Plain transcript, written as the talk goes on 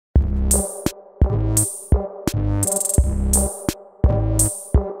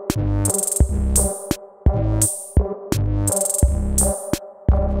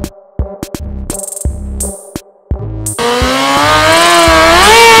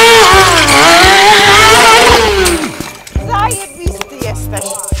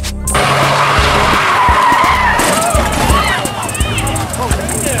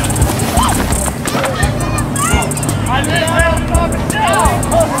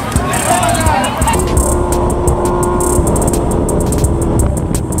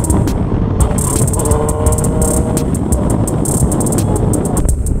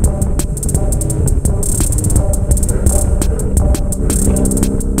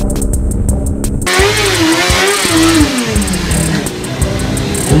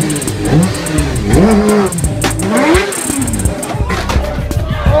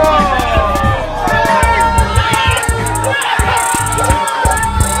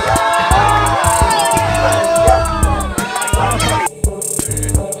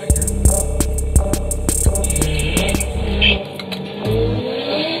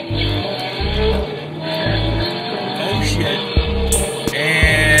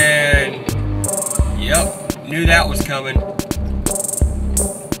Knew that was coming.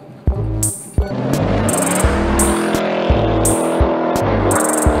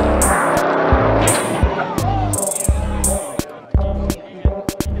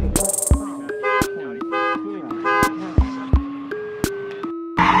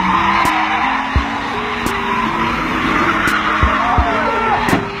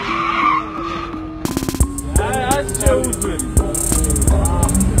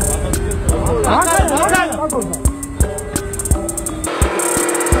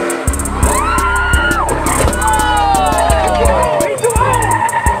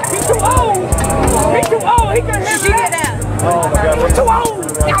 Oh my God, we're too old!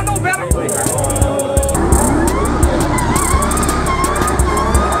 Y'all know better!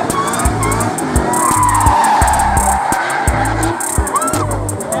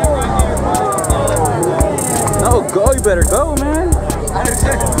 No, go, you better go, man.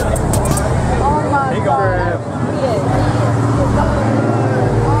 Oh my God.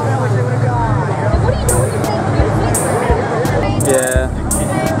 Yeah.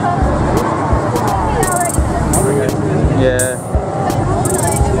 Yeah.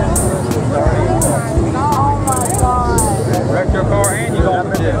 Oh my God. Wrecked your car and you got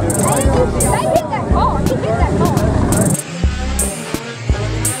it. They hit that car. He hit that car.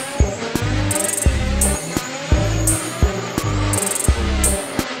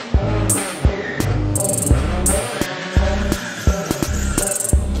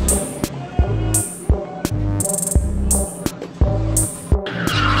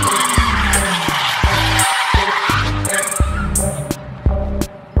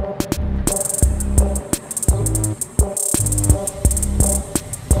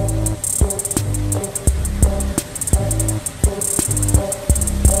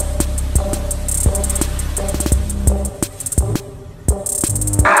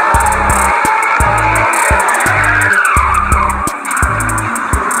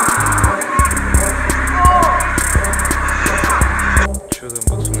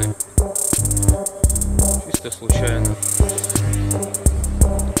 Чисто случайно.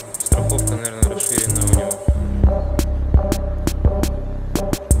 Страховка, наверное, расширена у него.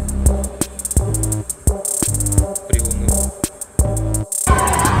 Приуныл.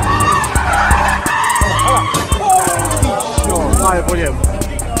 А, я понял.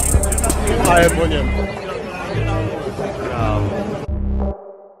 А, я понял.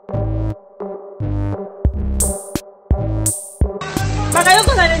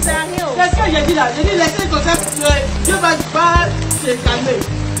 Qu'est-ce que j'ai dit là? J'ai dit laissez comme ça, Dieu va pas se calmer.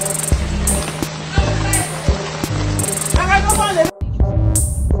 Arrête-moi les...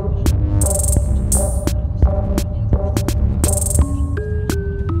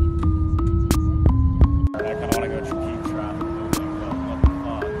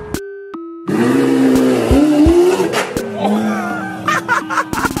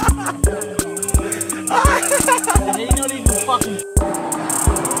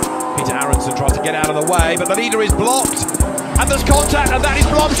 Peter Aronson tries to get out of the way, but the leader is blocked. And there's contact, and that is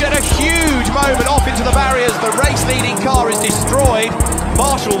Blomstedt. A huge moment off into the barriers. The race-leading car is destroyed.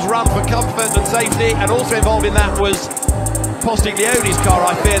 Marshall's run for comfort and safety, and also involved in that was Postiglione's car,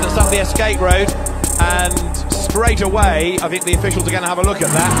 I fear, that's up the escape road. And straight away, I think the officials are going to have a look at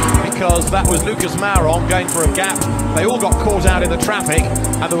that, because that was Lucas Mauron going for a gap. They all got caught out in the traffic,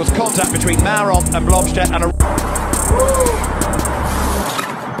 and there was contact between Mauron and Blomstedt, and a...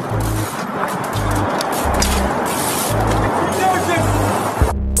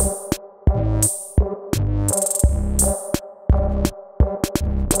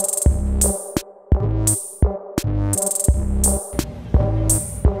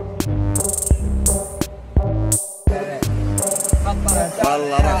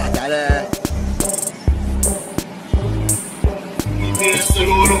 والله راحت عليه.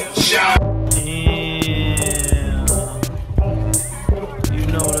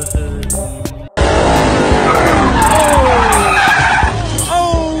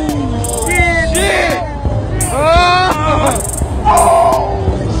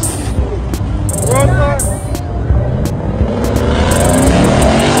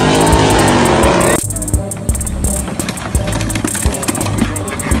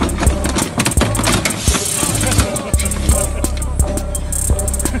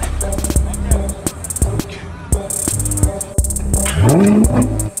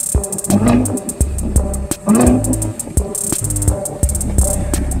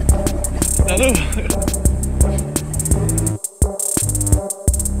 Hello.